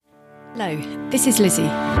Hello, this is Lizzie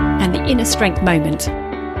and the Inner Strength Moment.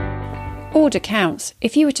 Order counts.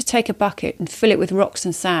 If you were to take a bucket and fill it with rocks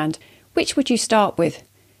and sand, which would you start with?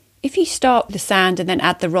 If you start with the sand and then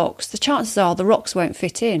add the rocks, the chances are the rocks won't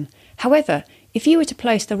fit in. However, if you were to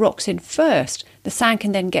place the rocks in first, the sand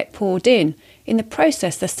can then get poured in. In the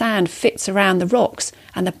process, the sand fits around the rocks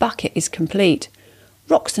and the bucket is complete.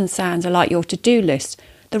 Rocks and sands are like your to-do list.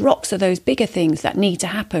 The rocks are those bigger things that need to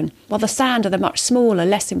happen, while the sand are the much smaller,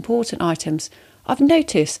 less important items. I've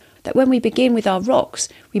noticed that when we begin with our rocks,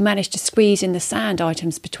 we manage to squeeze in the sand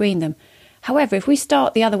items between them. However, if we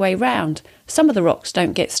start the other way round, some of the rocks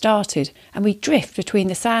don't get started and we drift between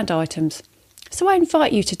the sand items. So I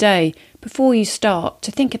invite you today, before you start,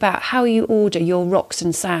 to think about how you order your rocks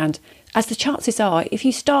and sand, as the chances are, if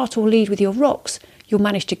you start or lead with your rocks, you'll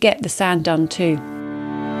manage to get the sand done too.